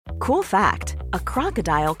Cool fact, a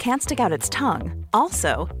crocodile can't stick out its tongue.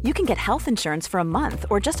 Also, you can get health insurance for a month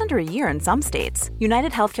or just under a year in some states.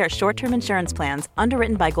 United Healthcare short-term insurance plans,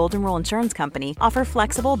 underwritten by Golden Rule Insurance Company, offer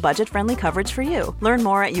flexible, budget-friendly coverage for you. Learn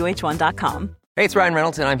more at uh1.com. Hey, it's Ryan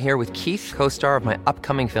Reynolds, and I'm here with Keith, co-star of my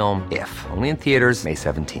upcoming film, If, only in theaters May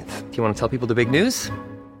 17th. Do you want to tell people the big news?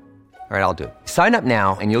 All right, I'll do it. Sign up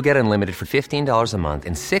now and you'll get unlimited for $15 a month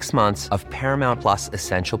and 6 months of Paramount Plus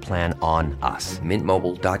Essential Plan on us.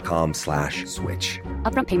 MintMobile.com/switch.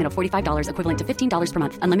 Upfront payment of $45 equivalent to $15 per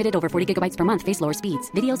month. Unlimited over 40 gigabytes per month. Face lower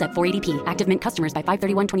speeds. Videos at 480p. Active Mint customers by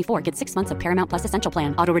 531.24 get 6 months of Paramount Plus Essential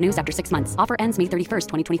Plan. Auto renews after 6 months. Offer ends May 31st,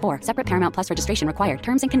 2024. Separate Paramount Plus registration required.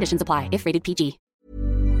 Terms and conditions apply if rated PG.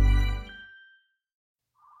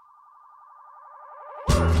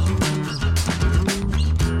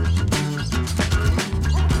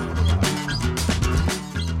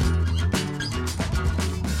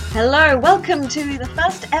 Hello, welcome to the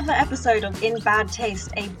first ever episode of In Bad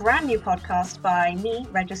Taste, a brand new podcast by me,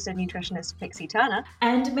 registered nutritionist Pixie Turner.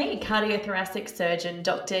 And me, cardiothoracic surgeon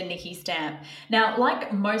Dr. Nikki Stamp. Now,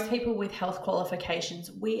 like most people with health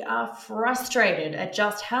qualifications, we are frustrated at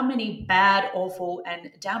just how many bad, awful,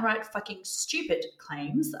 and downright fucking stupid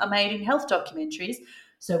claims are made in health documentaries.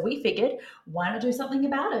 So we figured, why not do something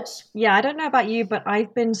about it? Yeah, I don't know about you, but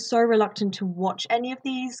I've been so reluctant to watch any of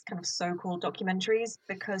these kind of so-called documentaries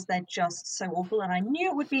because they're just so awful, and I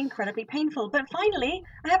knew it would be incredibly painful. But finally,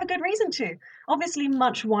 I have a good reason to. Obviously,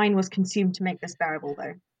 much wine was consumed to make this bearable,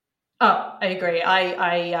 though. Oh, I agree.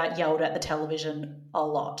 I yelled at the television a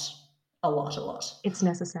lot. A lot. It's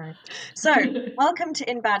necessary. So, welcome to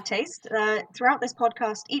In Bad Taste. Throughout this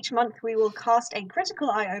podcast, each month we will cast a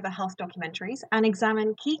critical eye over health documentaries and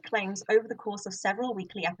examine key claims over the course of several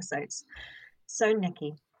weekly episodes. So,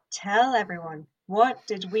 Nikki, tell everyone, what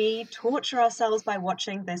did we torture ourselves by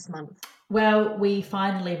watching this month? Well, we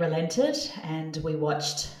finally relented and we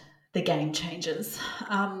watched The Game Changers.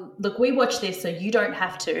 Look, we watch this so you don't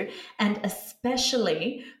have to, and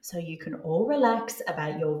especially so you can all relax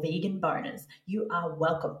about your vegan boners. You are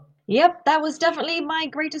welcome. Yep, that was definitely my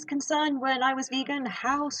greatest concern when I was vegan.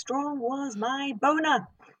 How strong was my boner?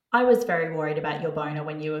 I was very worried about your boner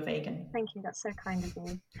when you were vegan. Thank you, that's so kind of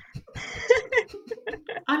you.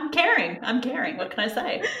 I'm caring. What can I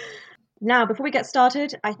say? Now, before we get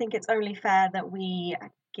started, I think it's only fair that we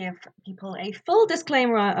give people a full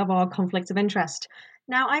disclaimer of our conflicts of interest.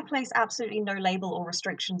 Now, I place absolutely no label or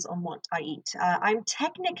restrictions on what I eat. I'm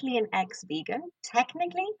technically an ex-vegan,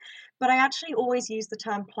 but I actually always use the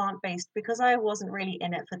term plant-based because I wasn't really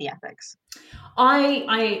in it for the ethics. I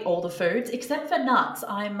eat all the foods except for nuts.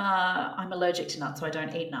 I'm allergic to nuts, so I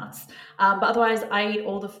don't eat nuts. But otherwise, I eat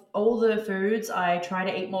all the foods. I try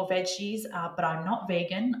to eat more veggies, but I'm not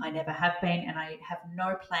vegan. I never have been, and I have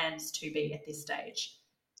no plans to be at this stage.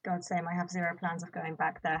 God same, I have zero plans of going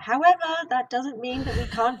back there. However, that doesn't mean that we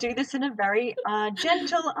can't do this in a very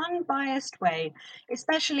gentle, unbiased way,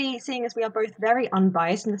 especially seeing as we are both very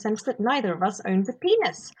unbiased in the sense that neither of us owns a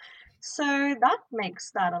penis. So that makes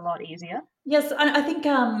that a lot easier. Yes, I think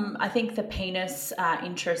the penis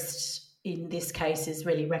interest in this case is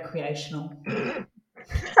really recreational.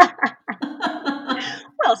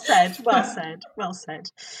 Well said.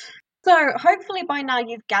 So hopefully by now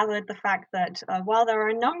you've gathered the fact that while there are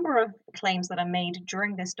a number of claims that are made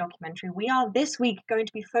during this documentary, we are this week going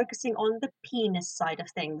to be focusing on the penis side of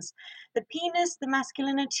things. The penis, the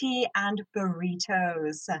masculinity, and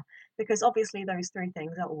burritos. Because obviously those three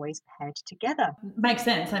things are always paired together. Makes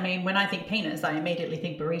sense. I mean, when I think penis, I immediately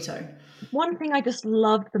think burrito. One thing I just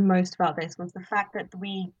loved the most about this was the fact that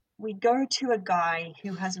we go to a guy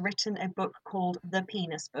who has written a book called The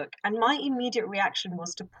Penis Book, and my immediate reaction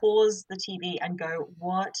was to pause the TV and go,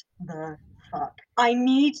 what the fuck? I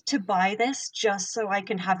need to buy this just so I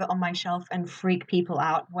can have it on my shelf and freak people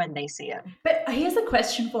out when they see it. But here's a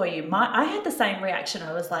question for you. I had the same reaction.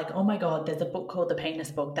 I was like, oh my God, there's a book called The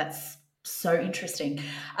Penis Book. That's so interesting.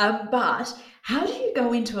 But how do you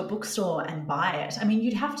go into a bookstore and buy it? I mean,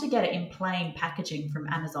 you'd have to get it in plain packaging from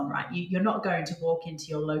Amazon, right? You're not going to walk into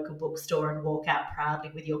your local bookstore and walk out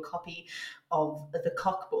proudly with your copy of The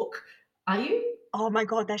Cookbook, are you? Oh my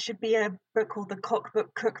God, there should be a book called The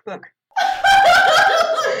Cookbook.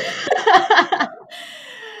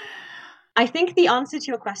 I think the answer to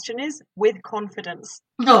your question is with confidence.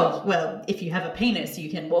 Oh, well, if you have a penis,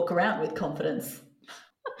 you can walk around with confidence.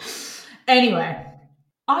 Anyway,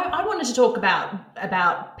 I wanted to talk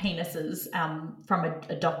about penises from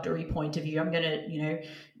a doctory point of view. I'm going to,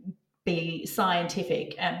 be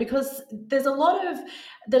scientific because there's a lot of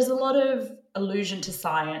allusion to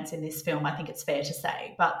science in this film. I think it's fair to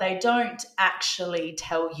say, but they don't actually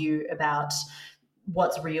tell you about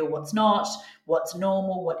what's real, what's not, what's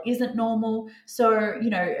normal, what isn't normal. So,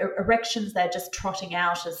 erections, they're just trotting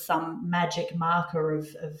out as some magic marker of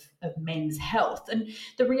men's health. And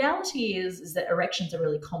the reality is that erections are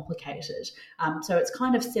really complicated. So it's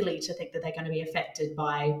kind of silly to think that they're going to be affected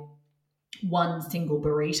by one single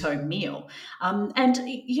burrito meal.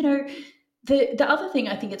 The other thing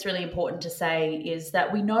I think it's really important to say is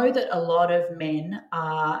that we know that a lot of men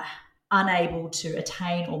are unable to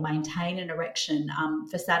attain or maintain an erection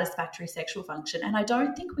for satisfactory sexual function. And I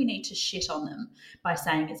don't think we need to shit on them by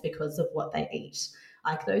saying it's because of what they eat.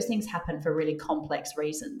 Like, those things happen for really complex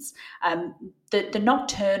reasons. The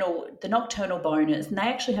nocturnal boners, and they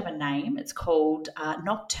actually have a name. It's called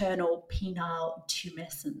nocturnal penile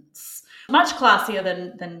tumescence. Much classier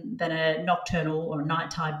than a nocturnal or a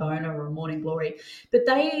nighttime boner or a morning glory, but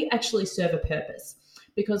they actually serve a purpose,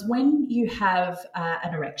 because when you have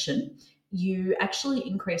an erection, you actually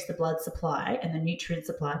increase the blood supply and the nutrient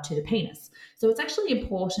supply to the penis. So it's actually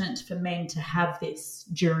important for men to have this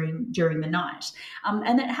during the night.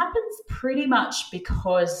 And that happens pretty much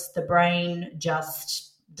because the brain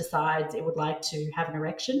just decides it would like to have an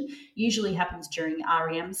erection. Usually happens during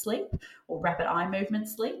REM sleep or rapid eye movement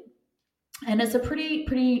sleep. And it's a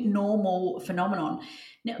pretty normal phenomenon.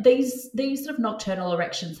 Now, these sort of nocturnal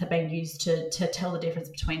erections have been used to tell the difference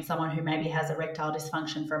between someone who maybe has erectile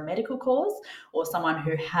dysfunction for a medical cause, or someone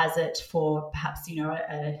who has it for perhaps,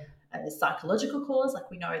 a psychological cause. Like,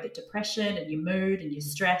 we know that depression and your mood and your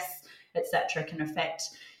stress, etc., can affect,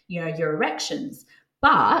 your erections.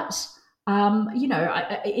 But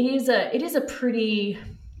it is a pretty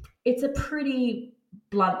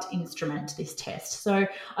blunt instrument, this test. So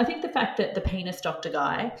I think the fact that the penis doctor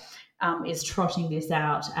guy is trotting this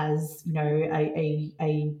out as,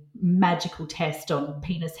 a magical test on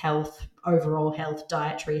penis health, overall health,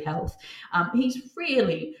 dietary health, he's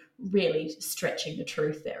really, really stretching the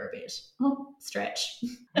truth there a bit. Oh, stretch.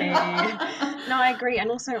 No, I agree.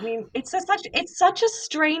 And also, it's such a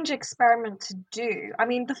strange experiment to do.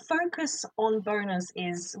 The focus on boners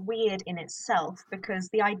is weird in itself, because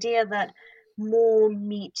the idea that more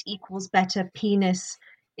meat equals better penis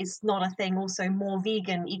is not a thing. Also, more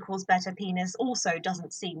vegan equals better penis also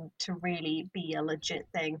doesn't seem to really be a legit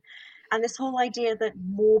thing. And this whole idea that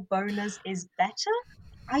more boners is better,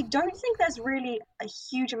 I don't think there's really a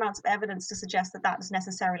huge amount of evidence to suggest that is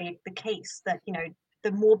necessarily the case, that,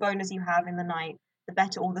 the more boners you have in the night, the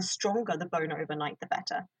better, or the stronger the boner overnight, the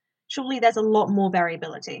better. Surely there's a lot more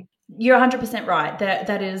variability. You're 100% right.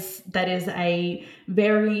 That is a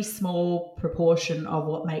very small proportion of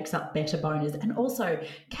what makes up better boners. And also,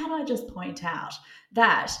 can I just point out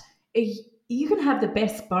that you can have the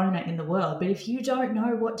best boner in the world, but if you don't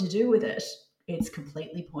know what to do with it, it's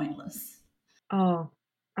completely pointless. Oh,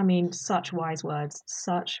 such wise words.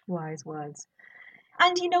 Such wise words.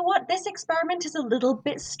 And you know what? This experiment is a little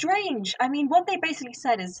bit strange. What they basically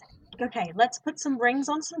said is, okay, let's put some rings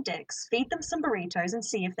on some dicks, feed them some burritos, and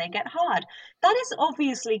see if they get hard. That is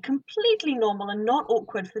obviously completely normal and not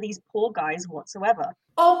awkward for these poor guys whatsoever.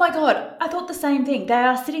 Oh my God, I thought the same thing. They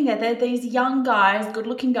are sitting there. They're these young guys,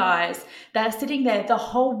 good-looking guys. They're sitting there. The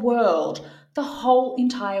whole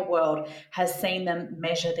entire world has seen them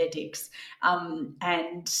measure their dicks.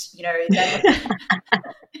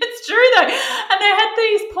 It's true though. And they had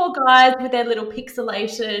these poor guys with their little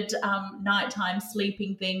pixelated nighttime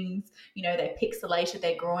sleeping things. They pixelated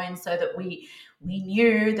their groins so that we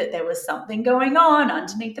knew that there was something going on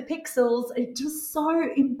underneath the pixels. It was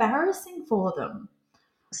so embarrassing for them.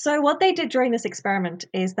 So what they did during this experiment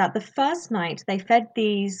is that the first night they fed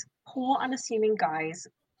these poor unassuming guys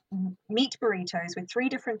meat burritos with 3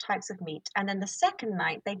 different types of meat, and then the second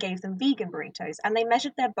night they gave them vegan burritos, and they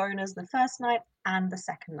measured their boners the first night and the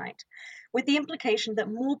second night, with the implication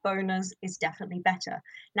that more boners is definitely better.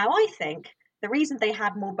 Now, I think the reason they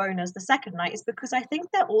had more boners the second night is because I think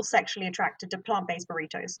they're all sexually attracted to plant-based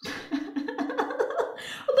burritos.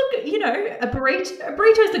 Look, a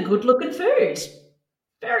burrito is a good-looking food.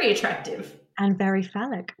 Very attractive. And very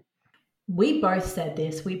phallic. We both said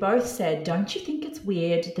this. We both said, don't you think it's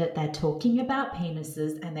weird that they're talking about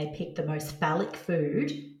penises and they picked the most phallic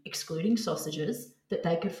food, excluding sausages, that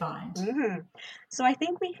they could find? Mm-hmm. So I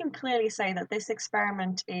think we can clearly say that this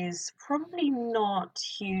experiment is probably not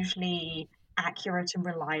hugely accurate and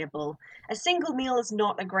reliable. A single meal is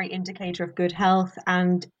not a great indicator of good health,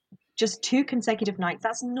 and just 2 consecutive nights,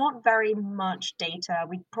 that's not very much data.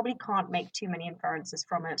 We probably can't make too many inferences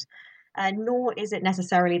from it. Nor is it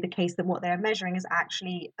necessarily the case that what they're measuring is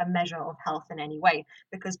actually a measure of health in any way,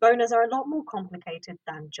 because boners are a lot more complicated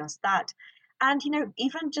than just that. And,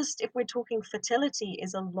 even just if we're talking fertility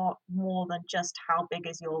is a lot more than just how big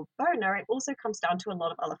is your boner, it also comes down to a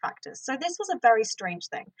lot of other factors. So this was a very strange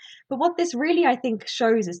thing. But what this really, I think,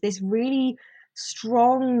 shows is this really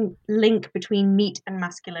strong link between meat and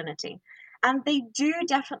masculinity. And they do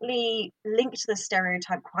definitely link to the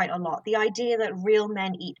stereotype quite a lot. The idea that real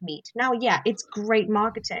men eat meat. Now, yeah, it's great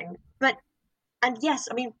marketing, and yes,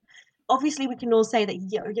 I mean, obviously we can all say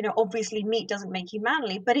that, obviously meat doesn't make you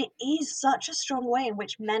manly, but it is such a strong way in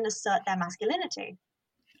which men assert their masculinity.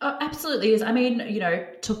 Oh, absolutely is. I mean,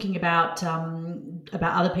 talking about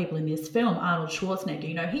other people in this film, Arnold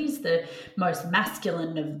Schwarzenegger, he's the most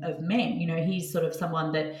masculine of men. He's sort of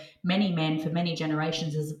someone that many men for many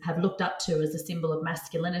generations have looked up to as a symbol of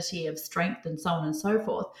masculinity, of strength, and so on and so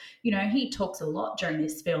forth. He talks a lot during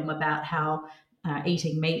this film about how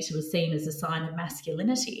eating meat was seen as a sign of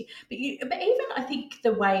masculinity. But even I think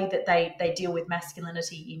the way that they deal with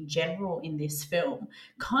masculinity in general in this film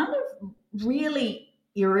kind of really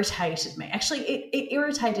irritated me. Actually, it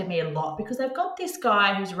irritated me a lot because they've got this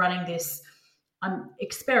guy who's running this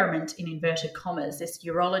experiment in inverted commas, this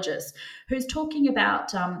urologist who's talking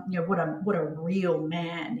about what a real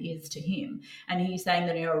man is to him, and he's saying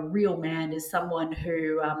that a real man is someone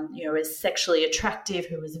who is sexually attractive,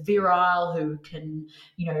 who is virile, who can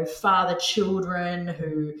father children,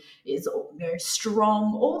 who is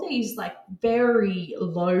strong. All these like very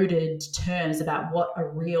loaded terms about what a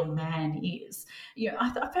real man is. I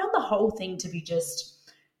found the whole thing to be just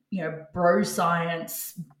bro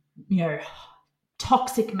science,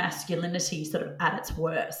 toxic masculinity sort of at its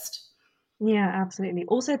worst. Yeah, absolutely.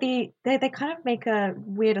 Also, they kind of make a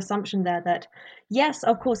weird assumption there that, yes,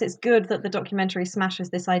 of course, it's good that the documentary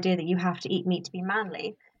smashes this idea that you have to eat meat to be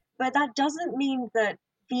manly, but that doesn't mean that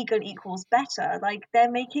vegan equals better. Like,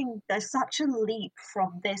 there's such a leap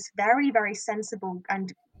from this very, very sensible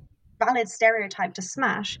and valid stereotype to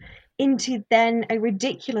smash into then a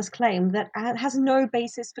ridiculous claim that has no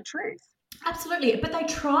basis for truth. Absolutely. But they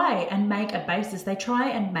try and make a basis, they try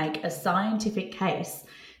and make a scientific case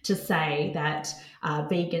to say that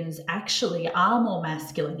vegans actually are more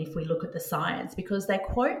masculine if we look at the science, because they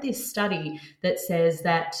quote this study that says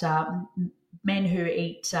that men who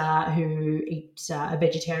eat a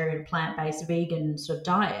vegetarian, plant-based, vegan sort of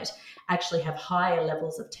diet actually have higher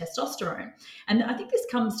levels of testosterone. And I think this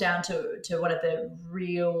comes down to one of the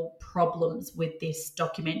real problems with this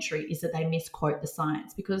documentary is that they misquote the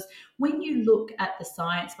science, because when you look at the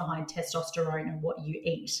science behind testosterone and what you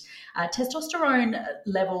eat, testosterone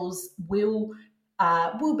levels will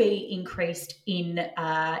be increased in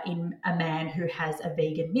a man who has a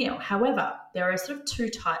vegan meal. However, there are sort of two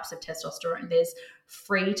types of testosterone. There's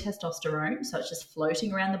free testosterone, so it's just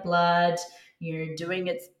floating around the blood, doing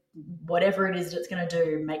its whatever it is that it's going to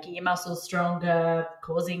do, making your muscles stronger,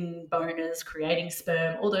 causing boners, creating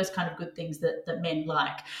sperm, all those kind of good things that men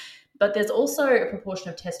like. But there's also a proportion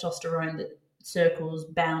of testosterone that circles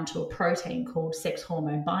bound to a protein called sex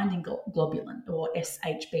hormone binding globulin, or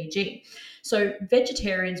SHBG. So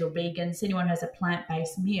vegetarians or vegans, anyone who has a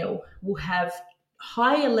plant-based meal, will have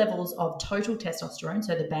higher levels of total testosterone,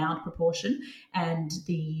 so the bound proportion and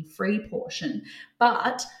the free portion,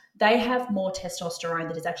 but they have more testosterone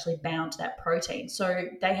that is actually bound to that protein. So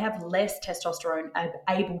they have less testosterone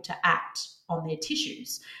able to act on their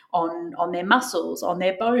tissues, on their muscles, on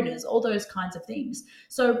their boners, all those kinds of things.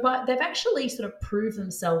 So, but they've actually sort of proved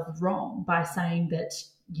themselves wrong by saying that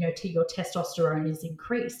your testosterone is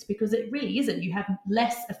increased, because it really isn't. You have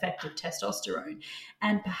less effective testosterone,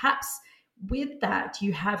 and perhaps with that,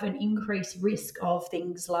 you have an increased risk of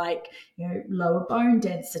things like, lower bone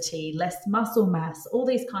density, less muscle mass, all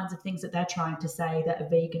these kinds of things that they're trying to say that a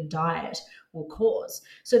vegan diet will cause.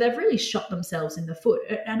 So they've really shot themselves in the foot.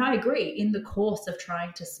 And I agree, in the course of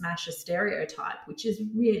trying to smash a stereotype, which is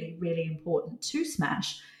really, really important to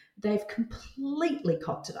smash, they've completely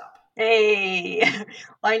cocked it up. Hey,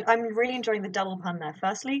 I'm really enjoying the double pun there.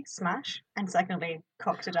 Firstly, smash, and secondly,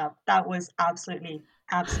 cocked it up. That was absolutely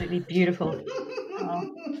beautiful.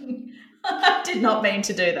 I did not mean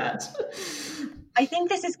to do that. I think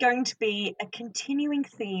this is going to be a continuing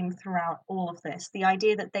theme throughout all of this. The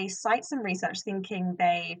idea that they cite some research thinking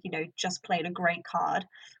they, just played a great card,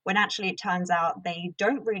 when actually it turns out they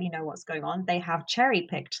don't really know what's going on. They have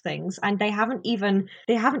cherry-picked things, and they haven't even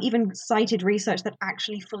cited research that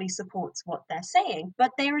actually fully supports what they're saying.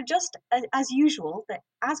 But they are just, as usual, that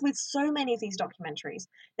as with so many of these documentaries,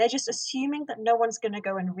 they're just assuming that no one's going to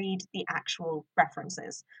go and read the actual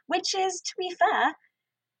references, which is, to be fair,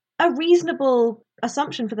 a reasonable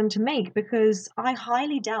assumption for them to make, because I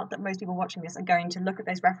highly doubt that most people watching this are going to look at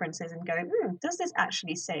those references and go, does this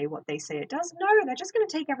actually say what they say it does? No, they're just going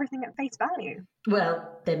to take everything at face value.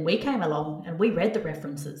 Well, then we came along and we read the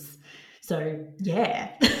references. So,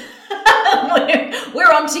 yeah,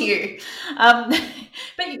 we're on to you.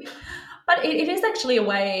 But it is actually a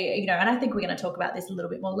way, and I think we're going to talk about this a little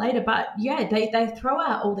bit more later, but yeah, they throw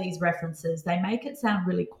out all these references. They make it sound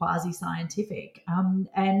really quasi-scientific. And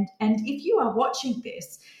if you are watching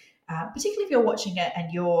this, particularly if you're watching it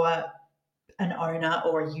and you're an owner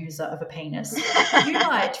or a user of a penis, you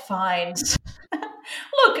might find,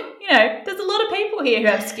 look, there's a lot of people here who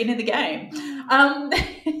have skin in the game.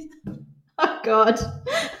 Oh, God,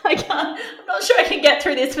 I can't. I'm not sure I can get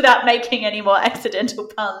through this without making any more accidental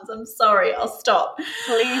puns. I'm sorry. I'll stop.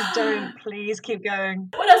 Please don't. Please keep going.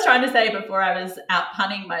 What I was trying to say before I was out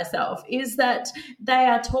punning myself is that they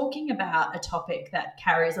are talking about a topic that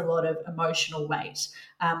carries a lot of emotional weight.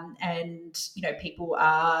 And people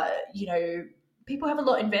are, people have a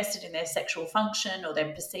lot invested in their sexual function or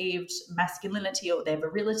their perceived masculinity or their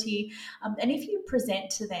virility. And if you present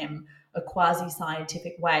to them a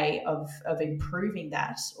quasi-scientific way of improving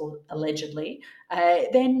that, or allegedly,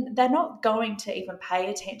 then they're not going to even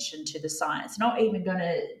pay attention to the science, not even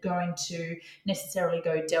going to necessarily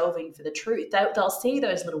go delving for the truth. They'll see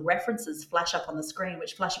those little references flash up on the screen,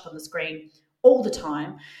 which flash up on the screen all the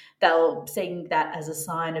time. They'll see that as a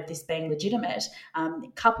sign of this being legitimate,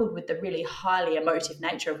 coupled with the really highly emotive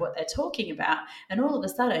nature of what they're talking about. And all of a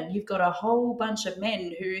sudden, you've got a whole bunch of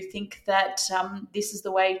men who think that this is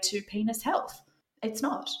the way to penis health. It's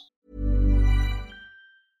not.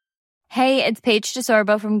 Hey, it's Paige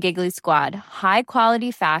DeSorbo from Giggly Squad. High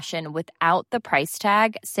quality fashion without the price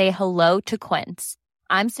tag. Say hello to Quince.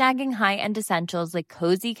 I'm snagging high-end essentials like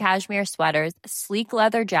cozy cashmere sweaters, sleek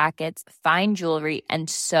leather jackets, fine jewelry, and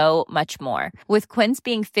so much more. With Quince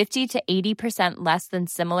being 50 to 80% less than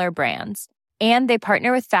similar brands. And they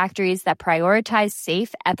partner with factories that prioritize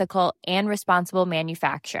safe, ethical, and responsible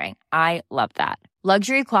manufacturing. I love that.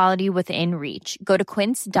 Luxury quality within reach. Go to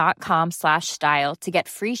quince.com/style to get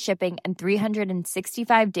free shipping and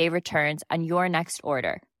 365-day returns on your next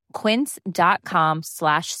order.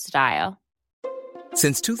 Quince.com/style.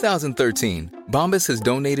 Since 2013, Bombas has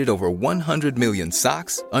donated over 100 million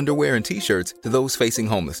socks, underwear, and T-shirts to those facing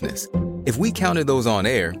homelessness. If we counted those on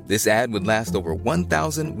air, this ad would last over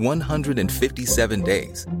 1,157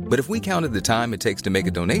 days. But if we counted the time it takes to make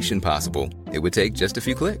a donation possible, it would take just a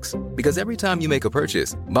few clicks. Because every time you make a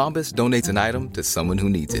purchase, Bombas donates an item to someone who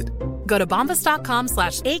needs it. Go to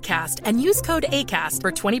bombas.com/ACAST and use code ACAST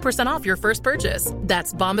for 20% off your first purchase.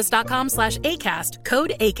 That's bombas.com/ACAST,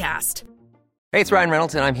 code ACAST. Hey, it's Ryan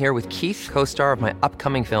Reynolds, and I'm here with Keith, co-star of my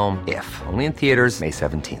upcoming film, If, only in theaters May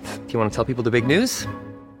 17th. Do you want to tell people the big news?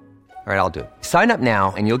 All right, I'll do it. Sign up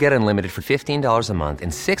now and you'll get unlimited for $15 a month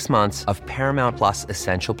and 6 months of Paramount Plus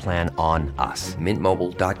Essential Plan on us.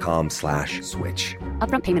 MintMobile.com/switch.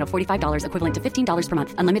 Upfront payment of $45 equivalent to $15 per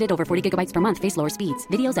month. Unlimited over 40 gigabytes per month. Face lower speeds.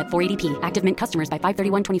 Videos at 480p. Active Mint customers by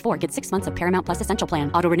 531.24 get 6 months of Paramount Plus Essential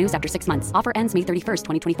Plan. Auto renews after 6 months. Offer ends May 31st,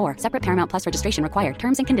 2024. Separate Paramount Plus registration required.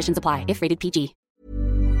 Terms and conditions apply if rated PG.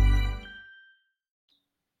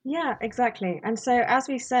 Yeah, exactly. And so, as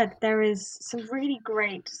we said, there is some really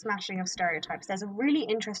great smashing of stereotypes. There's a really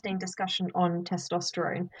interesting discussion on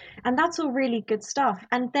testosterone, and that's all really good stuff.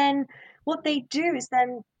 And then what they do is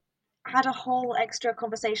then add a whole extra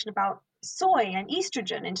conversation about soy and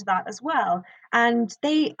estrogen into that as well. And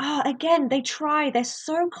they they're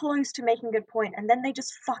so close to making a good point, and then they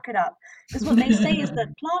just fuck it up. Because what they say is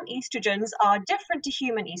that plant estrogens are different to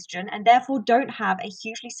human estrogen and therefore don't have a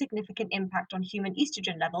hugely significant impact on human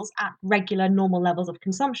estrogen levels at regular normal levels of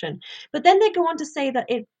consumption. But then they go on to say that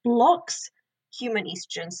it blocks human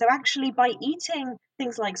estrogen. So actually, by eating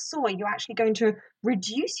things like soy, you're actually going to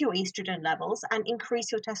reduce your estrogen levels and increase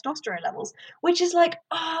your testosterone levels, which is like,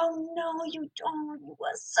 oh no, you don't. You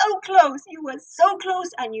were so close. You were so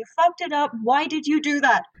close, and you fucked it up. Why did you do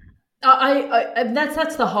that?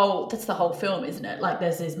 That's the whole film, isn't it? Like,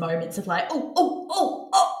 there's these moments of like,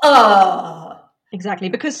 Exactly,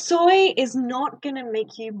 because soy is not going to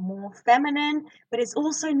make you more feminine, but it's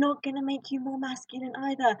also not going to make you more masculine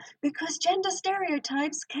either, because gender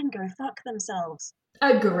stereotypes can go fuck themselves.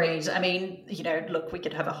 Agreed. I mean, look, we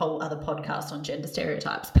could have a whole other podcast on gender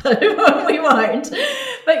stereotypes, but we won't.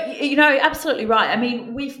 But, absolutely right. I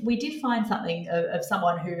mean, we did find something of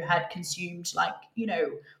someone who had consumed, like,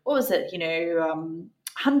 what was it,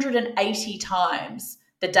 180 times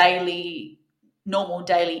the normal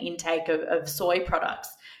daily intake of soy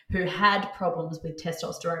products, who had problems with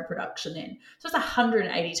testosterone production then. So it's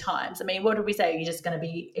 180 times. I mean, what did we say? You're just going to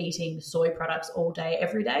be eating soy products all day,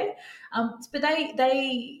 every day. But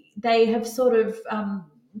they have sort of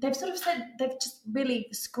they've sort of said they've just really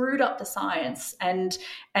screwed up the science and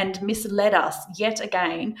misled us yet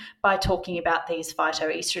again by talking about these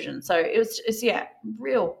phytoestrogens. So it's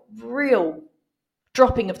real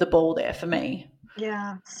dropping of the ball there for me.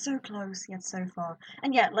 Yeah, so close yet so far.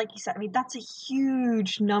 And yeah, like you said, I mean, that's a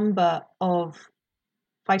huge number of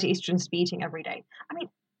phytoestrogens to be eating every day. I mean,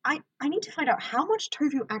 I need to find out how much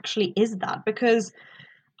tofu actually is that, because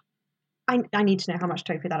I need to know how much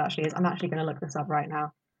tofu that actually is. I'm actually going to look this up right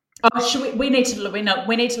now. Oh, we need to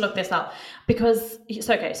look this up, because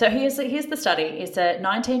it's okay. So here's the study. It's a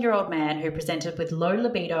 19-year-old man who presented with low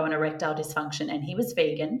libido and erectile dysfunction, and he was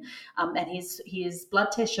vegan. And his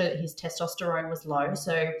blood test showed his testosterone was low.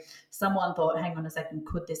 So someone thought, hang on a second,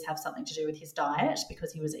 could this have something to do with his diet?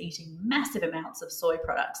 Because he was eating massive amounts of soy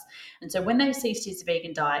products. And so when they ceased his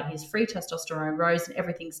vegan diet, his free testosterone rose and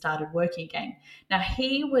everything started working again. Now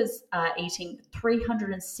he was eating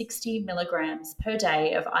 360 milligrams per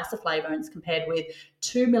day of isoflavones compared with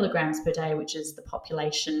 2 milligrams per day, which is the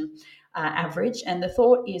population average. And the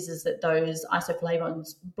thought is that those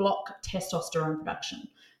isoflavones block testosterone production.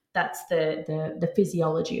 That's the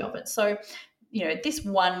physiology of it. So, this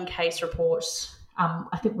one case report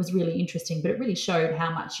I think was really interesting, but it really showed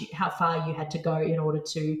how far you had to go in order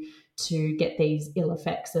to get these ill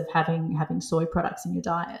effects of having soy products in your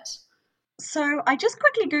diet. So I just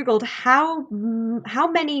quickly Googled how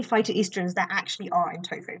many phytoestrogens there actually are in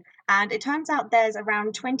tofu. And it turns out there's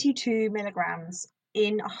around 22 milligrams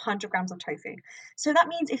in 100 grams of tofu. So that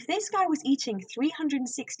means if this guy was eating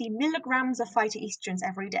 360 milligrams of phytoestrogens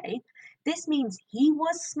every day, this means he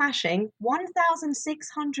was smashing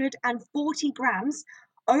 1,640 grams,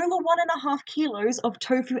 over 1.5 kilos of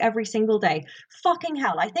tofu every single day. Fucking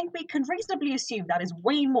hell. I think we can reasonably assume that is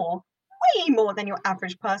way more than your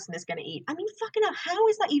average person is going to eat. I mean, fucking hell, how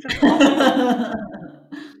is that even possible?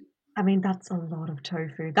 I mean, that's a lot of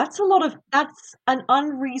tofu. That's an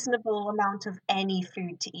unreasonable amount of any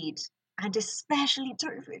food to eat. And especially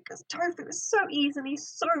tofu, because tofu is so easily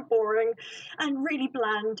so boring and really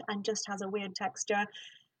bland and just has a weird texture.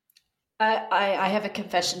 I have a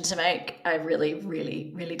confession to make. I really,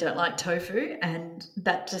 really, really don't like tofu. And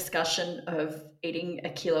that discussion of eating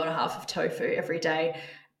 1.5 kilos of tofu every day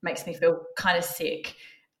makes me feel kind of sick.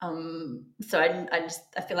 So I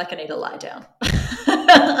feel like I need to lie down.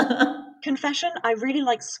 Confession, I really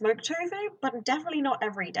like smoked tofu, but definitely not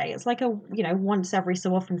every day. It's like a, once every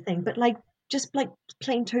so often thing. But just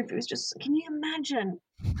plain tofu is just, can you imagine?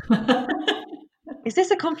 Is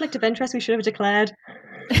this a conflict of interest we should have declared?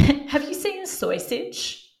 Have you seen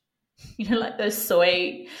sausage? Like those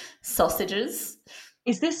soy sausages?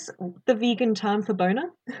 Is this the vegan term for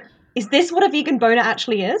boner? Is this what a vegan boner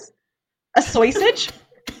actually is? A sausage?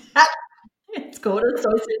 It's called a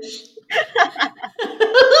sausage.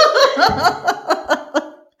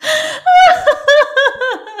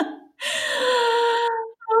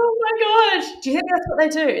 Oh my gosh. Do you think that's what they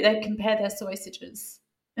do? They compare their sausages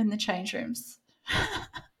in the change rooms.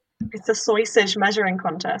 It's a sausage measuring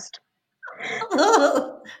contest.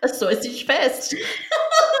 A sausage fest.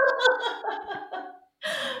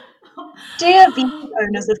 Dear vegan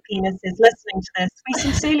owners of penises listening to this, we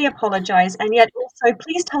sincerely apologize, and yet also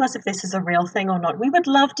please tell us if this is a real thing or not. We would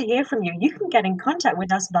love to hear from you. You can get in contact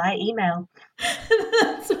with us via email.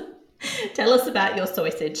 Tell us about your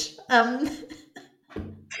sausage.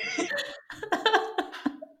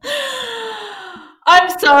 I'm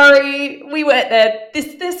sorry, we weren't there.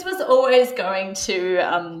 This was always going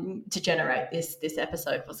to generate this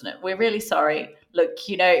episode, wasn't it? We're really sorry. Look,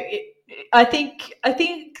 I think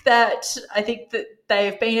that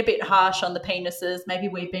they've been a bit harsh on the penises. Maybe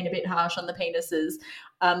we've been a bit harsh on the penises.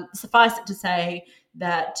 Suffice it to say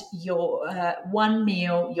that your one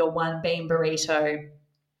meal, your one bean burrito,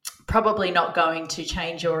 probably not going to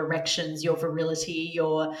change your erections, your virility,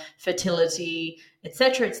 your fertility,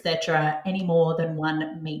 etc., any more than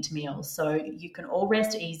one meat meal. So you can all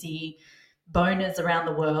rest easy. Boners around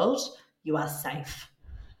the world, you are safe.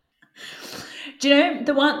 Do you know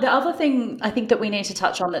the other thing I think that we need to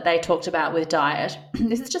touch on that they talked about with diet,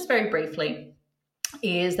 this is just very briefly,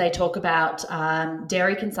 is they talk about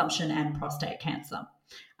dairy consumption and prostate cancer.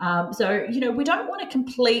 So, we don't want to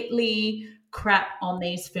completely crap on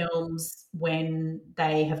these films when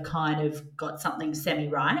they have kind of got something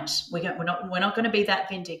semi-right. We're not going to be that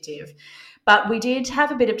vindictive. But we did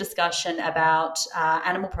have a bit of discussion about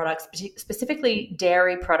animal products, specifically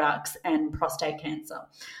dairy products and prostate cancer,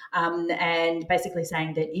 and basically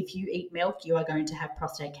saying that if you eat milk, you are going to have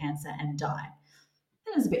prostate cancer and die.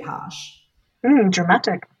 That is a bit harsh.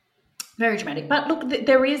 Dramatic. Very dramatic. But look,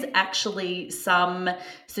 there is actually some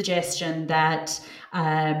suggestion that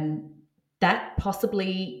that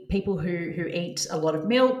possibly people who eat a lot of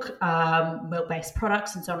milk, milk-based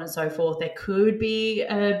products and so on and so forth, there could be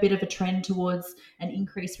a bit of a trend towards an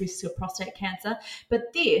increased risk of prostate cancer.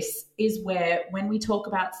 But this is where, when we talk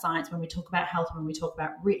about science, when we talk about health, when we talk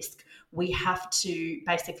about risk, we have to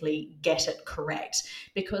basically get it correct,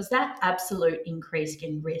 because that absolute increase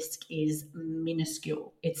in risk is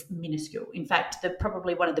minuscule. It's minuscule. In fact,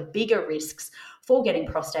 probably one of the bigger risks for getting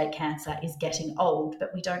prostate cancer is getting old,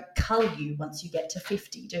 but we don't cull you once you get to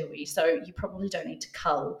 50, do we? So you probably don't need to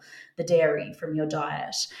cull the dairy from your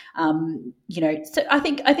diet. So I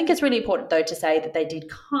think it's really important, though, to say that they did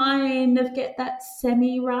kind of get that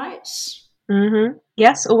semi-right. Mm-hmm.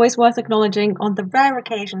 Yes, always worth acknowledging on the rare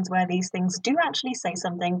occasions where these things do actually say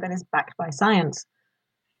something that is backed by science.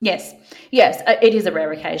 Yes, it is a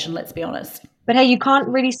rare occasion, let's be honest. But hey, you can't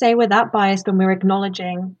really say we're that biased when we're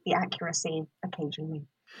acknowledging the accuracy occasionally.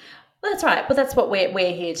 Well, that's right, but that's what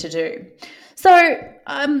we're here to do. So,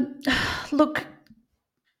 look,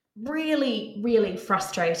 really, really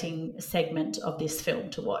frustrating segment of this film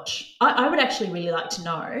to watch. I would actually really like to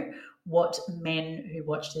know what men who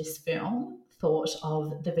watched this film thought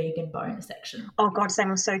of the vegan bonus section. Oh God, Sam,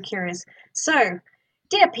 I'm so curious. So,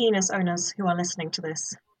 dear penis owners who are listening to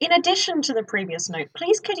this, in addition to the previous note,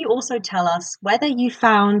 please could you also tell us whether you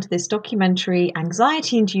found this documentary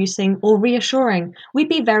anxiety-inducing or reassuring? We'd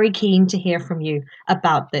be very keen to hear from you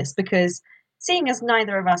about this, because seeing as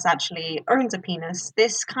neither of us actually owns a penis,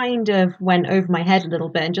 this kind of went over my head a little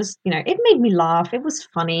bit and just, it made me laugh. It was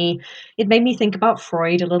funny. It made me think about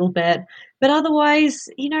Freud a little bit. But otherwise,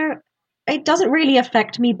 it doesn't really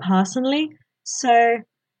affect me personally. So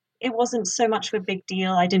it wasn't so much of a big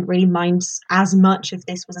deal. I didn't really mind as much if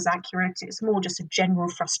this was as accurate. It's more just a general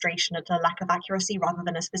frustration at a lack of accuracy rather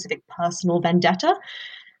than a specific personal vendetta.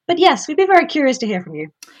 But yes, we'd be very curious to hear from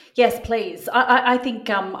you. Yes, please. I think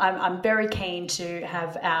I'm very keen to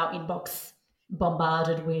have our inbox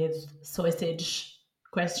bombarded with sausage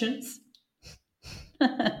questions.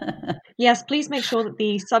 Yes, please make sure that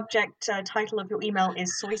the subject title of your email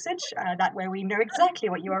is sausage. That way we know exactly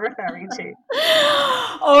what you are referring to.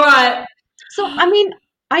 All right. So,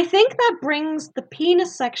 I think that brings the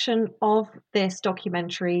penis section of this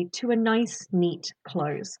documentary to a nice, neat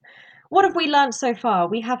close. What have we learned so far?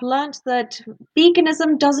 We have learned that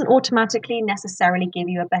veganism doesn't automatically necessarily give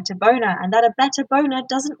you a better boner, and that a better boner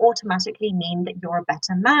doesn't automatically mean that you're a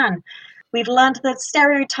better man. We've learned that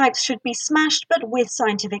stereotypes should be smashed, but with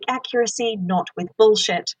scientific accuracy, not with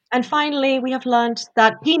bullshit. And finally, we have learned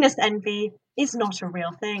that penis envy is not a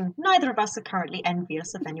real thing. Neither of us are currently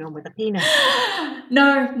envious of anyone with a penis.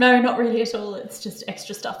 No, not really at all. It's just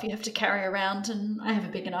extra stuff you have to carry around, and I have a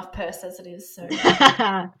big enough purse as it is, so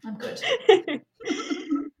I'm good.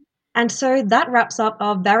 And so that wraps up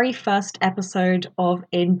our very first episode of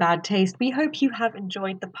In Bad Taste. We hope you have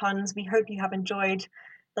enjoyed the puns. We hope you have enjoyed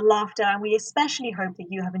the laughter, and we especially hope that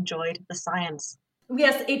you have enjoyed the science.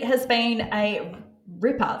 Yes, it has been a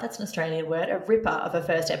ripper, that's an Australian word, a ripper of a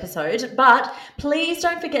first episode. But please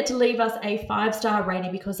don't forget to leave us a 5-star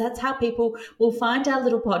rating, because that's how people will find our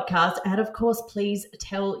little podcast. And of course, please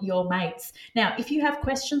tell your mates. Now, if you have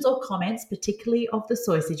questions or comments, particularly of the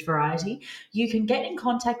sausage variety, you can get in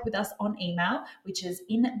contact with us on email, which is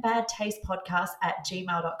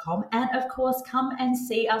inbadtastepodcast@gmail.com. And of course, come and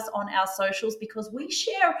see us on our socials, because we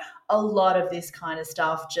share a lot of this kind of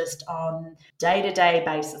stuff just on day-to-day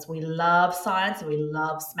basis. We love science and we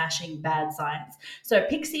love smashing bad science. So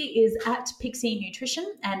Pixie is at Pixie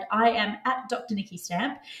Nutrition and I am at Dr. Nikki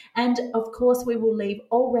Stamp. And of course, we will leave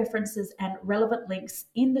all references and relevant links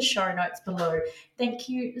in the show notes below. Thank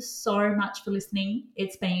you so much for listening.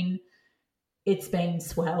 It's been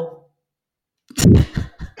swell.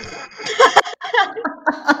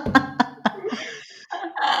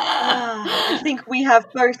 I think we have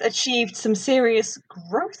both achieved some serious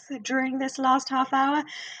growth during this last half hour.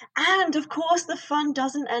 And of course, the fun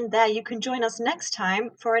doesn't end there. You can join us next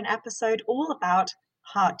time for an episode all about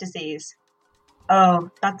heart disease.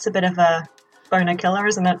 Oh, that's a bit of a boner killer,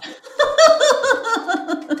 isn't it?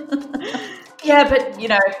 Yeah, but,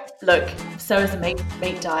 look, so is a meat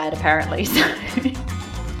diet, apparently. So.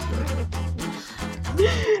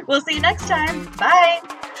 We'll see you next time. Bye.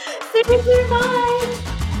 See you soon. Bye.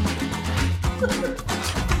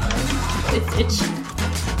 It's itchy.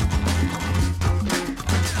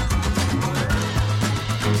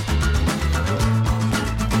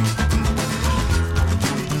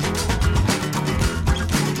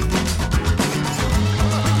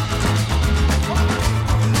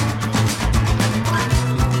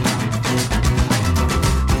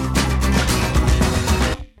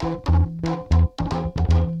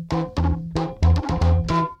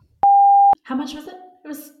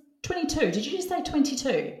 22. Did you just say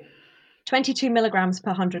 22? 22 milligrams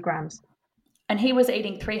per 100 grams. And he was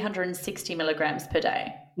eating 360 milligrams per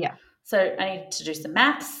day. Yeah. So I need to do some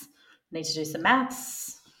maths.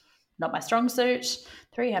 Not my strong suit.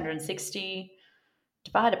 360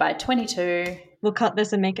 divided by 22. We'll cut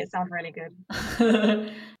this and make it sound really good.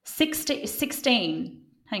 16.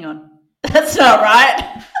 Hang on. That's not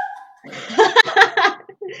right.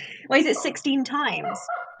 Why is it 16 times?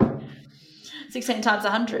 16 times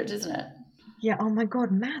 100, isn't it? Yeah, oh my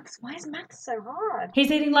God, maths. Why is maths so hard? He's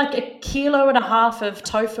eating like 1.5 kilos of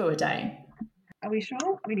tofu a day. Are we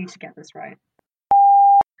sure? We need to get this right.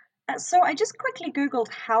 So I just quickly Googled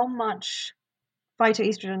how much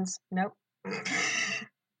phytoestrogens... Nope.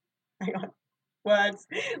 Hang on. Words.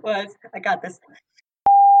 I got this.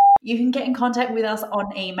 You can get in contact with us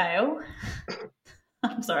on email.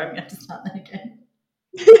 I'm sorry, I'm going to start that again.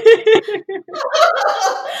 I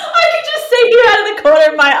can just see you out of the corner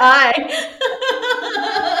of my eye.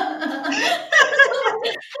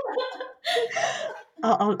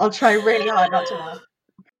 I'll try really hard not to laugh.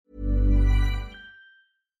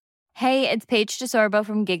 Hey, it's Paige DeSorbo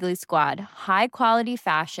from Giggly Squad. High quality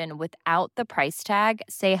fashion without the price tag.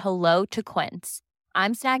 Say hello to Quince.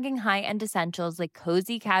 I'm snagging high-end essentials like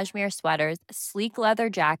cozy cashmere sweaters, sleek leather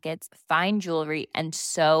jackets, fine jewelry, and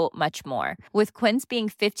so much more. With Quince being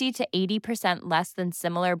 50 to 80% less than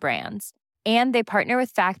similar brands. And they partner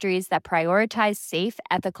with factories that prioritize safe,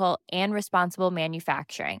 ethical, and responsible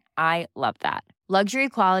manufacturing. I love that. Luxury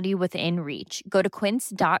quality within reach. Go to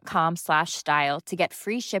quince.com/style to get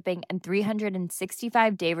free shipping and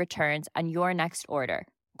 365-day returns on your next order.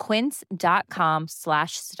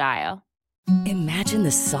 Quince.com/style. Imagine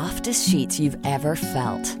the softest sheets you've ever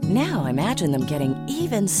felt. Now imagine them getting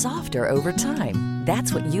even softer over time.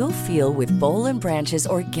 That's what you'll feel with Boll & Branch's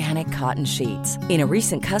organic cotton sheets. In a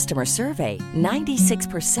recent customer survey,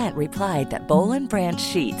 96% replied that Boll & Branch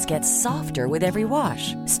sheets get softer with every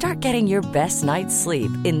wash. Start getting your best night's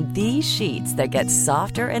sleep in these sheets that get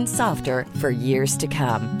softer and softer for years to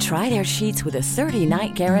come. Try their sheets with a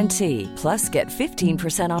 30-night guarantee. Plus, get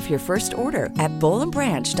 15% off your first order at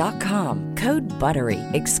bollandbranch.com. Code BUTTERY.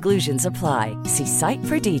 Exclusions apply. See site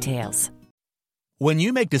for details. When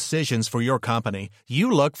you make decisions for your company,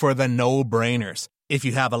 you look for the no-brainers. If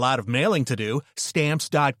you have a lot of mailing to do,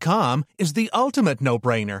 Stamps.com is the ultimate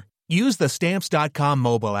no-brainer. Use the Stamps.com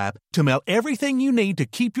mobile app to mail everything you need to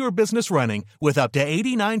keep your business running with up to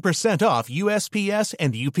 89% off USPS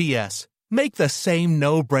and UPS. Make the same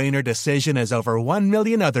no-brainer decision as over 1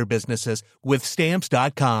 million other businesses with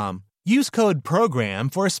Stamps.com. Use code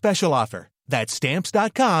PROGRAM for a special offer. That's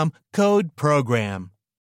Stamps.com, code PROGRAM.